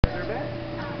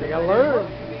They gotta learn.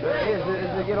 Hey, as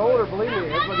they get older, believe me,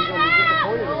 everybody's gonna be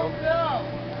disappointed in them.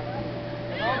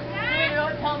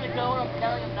 Don't tell me to go, I'm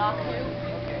telling him not to.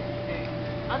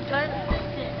 I'm trying to fix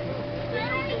it. So you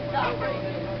don't get stopped right.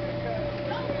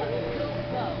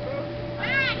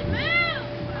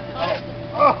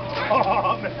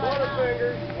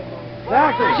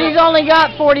 Zachary! She's only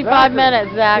got 45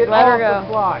 minutes, Zach. Let her go.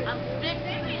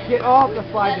 Get off the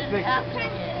slide to fix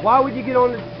it. Why would you get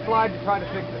on the slide to try to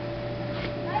fix it?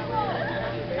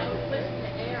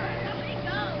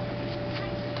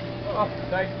 Oh,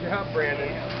 nice job, Brandon.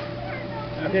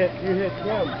 You hit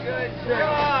Kim. Good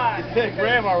job. You hit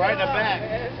Grandma right in the back.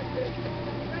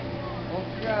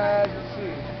 Okay, guys, let's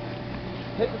see.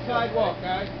 Hit the sidewalk,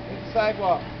 guys. Hit the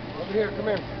sidewalk. Over here, come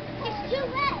here. It's too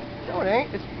wet. No, it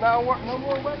ain't. It's no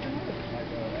more wet than this.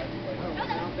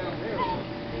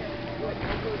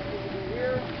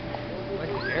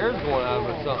 Like the air's going out of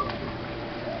it or something.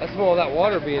 That's more of that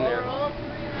water being there.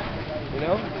 You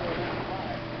know?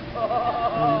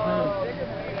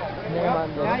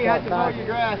 Now you have to mow your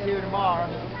grass here tomorrow.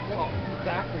 Well,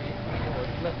 exactly.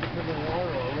 Left the river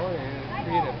water alone and it's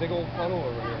created a big old puddle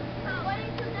over here.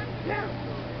 Yeah.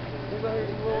 It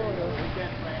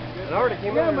already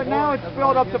came out. Yeah, but now it's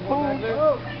filled up the pool.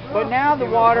 But now the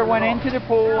water went into the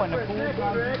pool and the pool's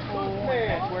gone to the pool.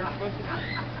 That's where it's supposed to be.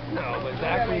 No, but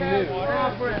Zachary knew.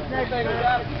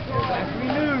 Zachary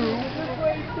knew.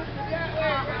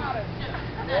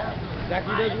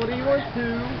 Zachary does what he wants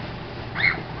to.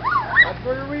 That's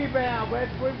for the rebound.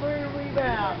 That's for the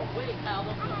rebound.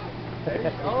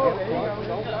 Oh, there you go.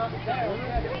 Don't knock it down.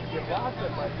 You blocked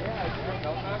it, but yeah,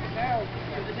 don't knock it down.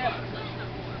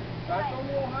 Start a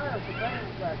little higher for better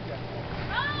back there.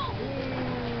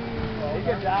 You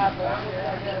can dive, boy.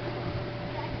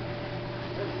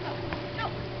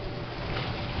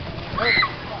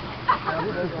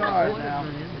 That's hard now.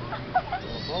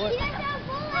 Bullet.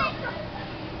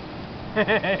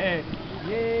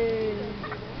 Yay.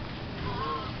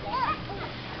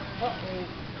 Uh-oh.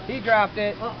 He dropped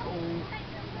it. I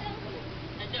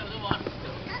know the water's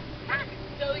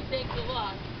so he takes a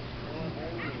lot.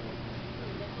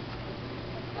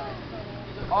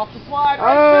 Off the slide.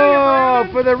 Right to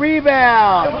you, for the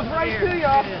rebound. It was right to you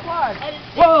off the slide.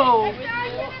 Whoa.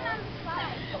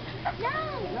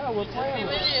 No, we're playing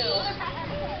with it.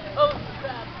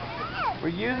 We're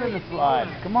using the slide.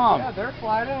 Come on. Yeah, they're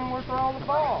sliding and we're throwing the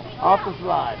ball. Off the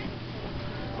slide.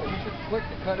 Well, you should click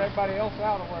to cut everybody else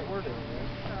out of what we're doing.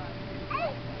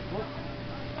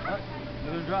 Alright,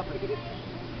 they're gonna drop it.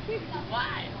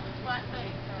 Why? What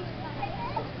thing?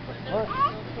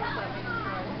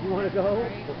 You want to go?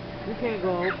 You can't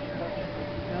go.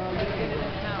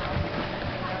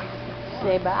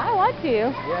 Say, but I want to.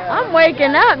 Yeah. I'm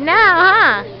waking up now,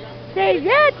 huh? Say,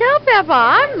 yeah, tell Peppa,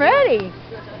 I'm ready.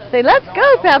 Say, let's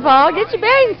go, Peppa. Get your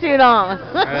bathing suit on.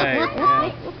 Right,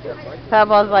 yeah.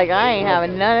 Papa's like, I ain't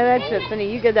having none of that shit, Cindy.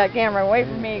 You get that camera away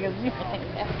from me, because it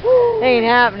ain't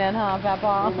happening, huh, Papa?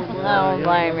 I don't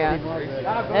blame you.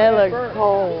 It looks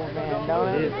cold, man,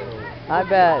 don't it? I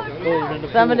bet.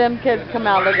 Some of them kids come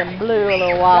out looking blue a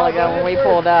little while ago when we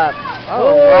pulled up.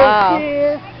 Oh, wow.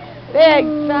 Big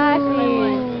sassy.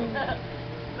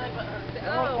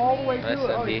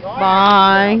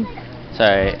 Bye.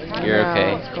 Sorry, you're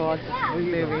okay. It's cool. It's a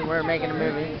movie. We're making a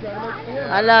movie.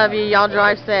 I love you. Y'all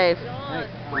drive safe.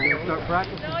 Start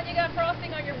practicing. No, you got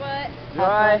frosting on your butt.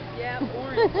 Dry. Yeah,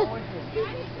 orange.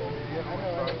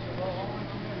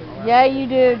 Yeah, you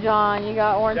do, John. You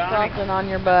got orange frosting on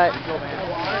your butt.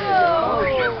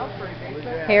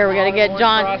 Here, we gotta get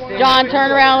John. John,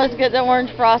 turn around. Let's get the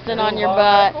orange frosting on your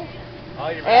butt.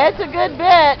 It's a good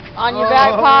bit on your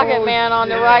back pocket, man, on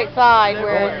the right side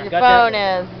where your phone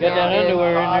is. Got that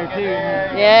underwear in there too.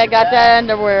 Yeah, got that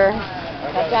underwear.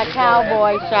 Got that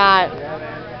cowboy shot.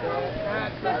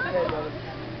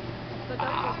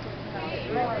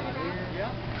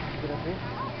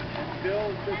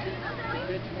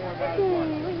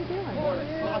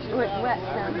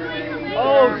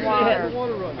 Oh shit!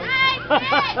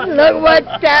 Look what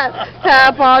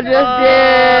Papa just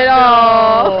did. Oh.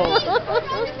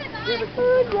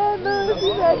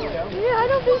 Yeah, I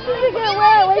don't think she's gonna get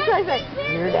wet. Wait till I say,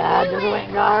 your dad just went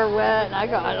and got her wet, and I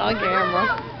got it on camera.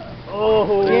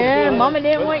 Oh. Yeah, Mama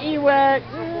didn't want you wet.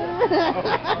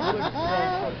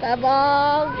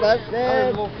 Papa,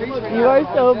 busted. You are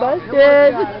so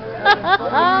busted.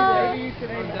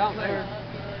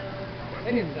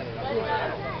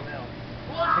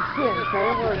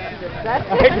 That's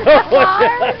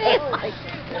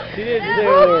She didn't say a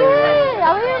word. I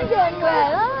am getting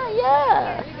wet. Oh,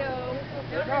 yeah.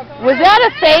 Was that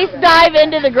a face dive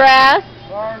into the grass?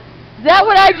 Is that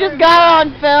what I just got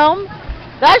on film?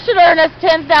 That should earn us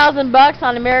 $10,000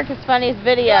 on America's Funniest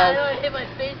Videos. Yeah, I know I hit my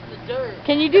face in the dirt.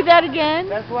 Can you do that again?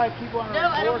 That's why I keep on No,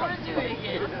 I don't recording. want to do it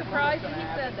again. I'm surprised he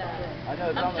said that. I know,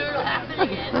 it's I'm on sure the- it'll happen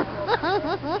again.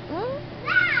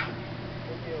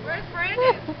 Where's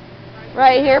Brandon?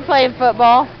 Right here playing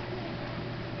football.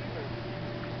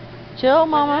 Chill,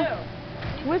 Mama.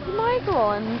 With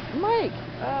Michael and Mike.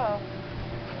 Oh.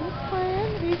 He's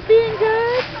playing. He's being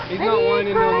good. He's and not he ain't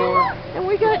whining no crying. more. And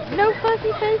we got no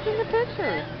fussy face in the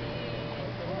picture.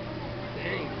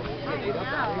 Dang, get up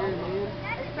out here, man.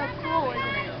 It's so cool, isn't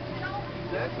it?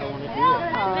 That's how I want to do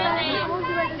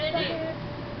it. Mindy,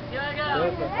 here I go.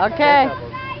 Okay. I'm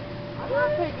not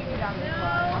taking you down this way.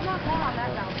 I'm not going on that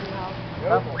bouncy house.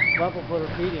 Papa put her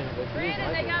feet in it, but she Brandon,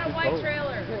 didn't they like got a it. white She's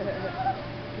trailer.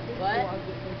 What?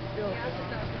 Yeah, that's the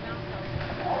bounce house.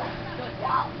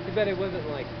 Too bad it wasn't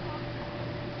like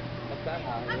up that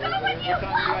high.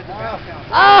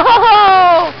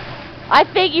 Oh! I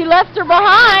think you left her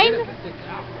behind. They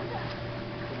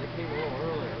came a little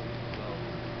earlier. So.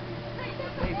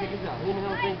 Hey, pick this up. Who the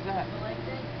hell thinks that?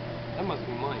 That must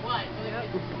be mine. What?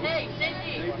 Hey,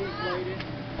 Cindy!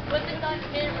 Put this on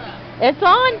camera. It's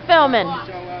on filming.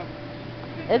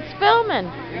 It's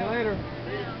filming. See you later.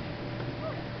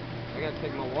 I gotta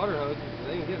take my water hose.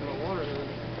 They ain't getting my water hose.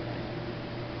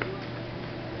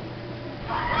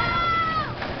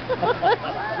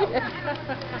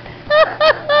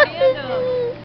 Random.